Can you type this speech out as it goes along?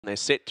They're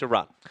set to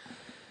run.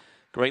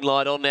 Green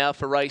light on now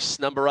for race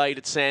number 8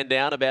 at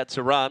Sandown, about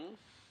to run.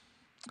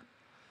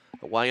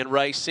 Away and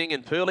racing,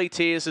 and Pearly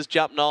Tears has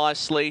jumped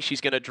nicely.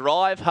 She's going to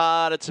drive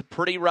hard. It's a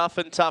pretty rough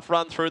and tough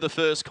run through the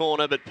first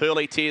corner, but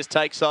Pearly Tears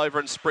takes over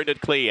and sprinted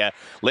clear.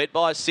 Led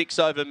by 6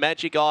 over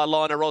Magic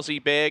Eyeliner,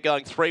 Aussie Bear,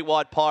 going 3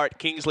 wide Pirate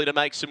Kingsley to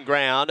make some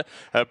ground.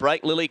 A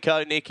break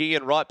Lilico Nikki,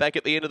 and right back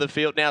at the end of the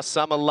field now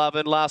Summer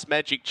Lovin'. Last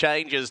Magic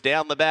Changes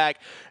down the back,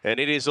 and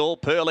it is all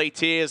Pearly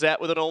Tears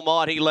out with an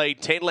almighty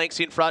lead. 10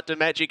 lengths in front to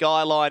Magic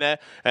Eyeliner,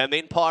 and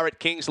then Pirate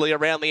Kingsley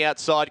around the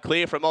outside,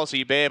 clear from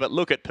Aussie Bear, but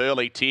look at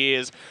Pearly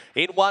Tears.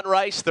 In one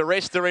race, the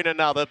rest are in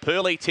another.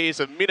 Pearly Tears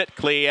a minute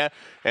clear,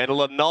 and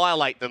it'll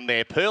annihilate them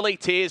there. Pearly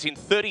Tears in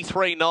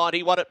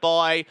 33.90, won it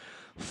by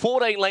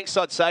 14 lengths,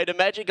 I'd say, to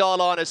Magic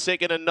Eyeliner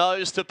second, and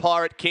nose to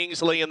Pirate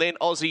Kingsley, and then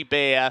Aussie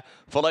Bear,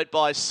 followed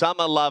by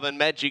Summer Lovin',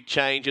 Magic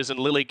Changes, and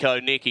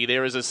Lilico Nikki.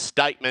 There is a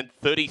statement,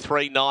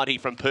 33.90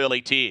 from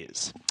Pearly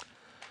Tears.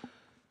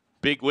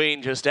 Big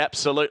win, just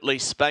absolutely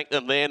spanked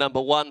them there. Number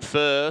 1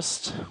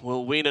 first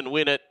will win and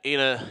win it in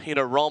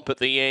a romp at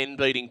the end,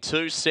 beating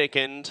 2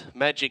 second,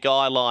 Magic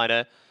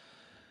Eyeliner,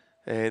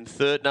 and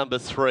third number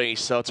 3.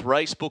 So it's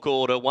race book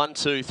order 1,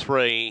 2,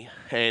 3,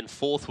 and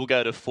fourth will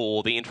go to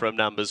 4. The interim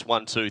numbers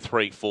 1, 2,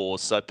 3, 4.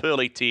 So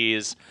Pearly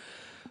Tears,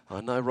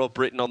 I know Rob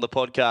Britton on the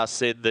podcast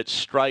said that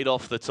straight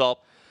off the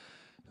top,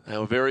 they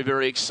were very,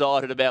 very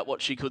excited about what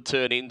she could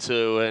turn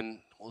into, and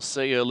we'll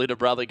see her little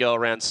brother go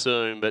around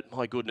soon, but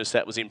my goodness,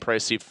 that was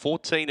impressive.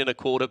 14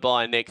 1/4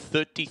 by a neck,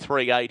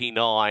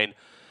 33.89.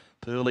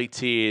 Pearly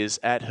Tears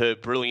at her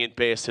brilliant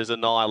best has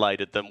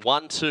annihilated them.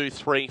 1, 2,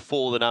 3,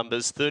 4 the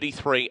numbers,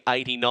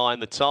 33.89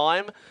 the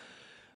time.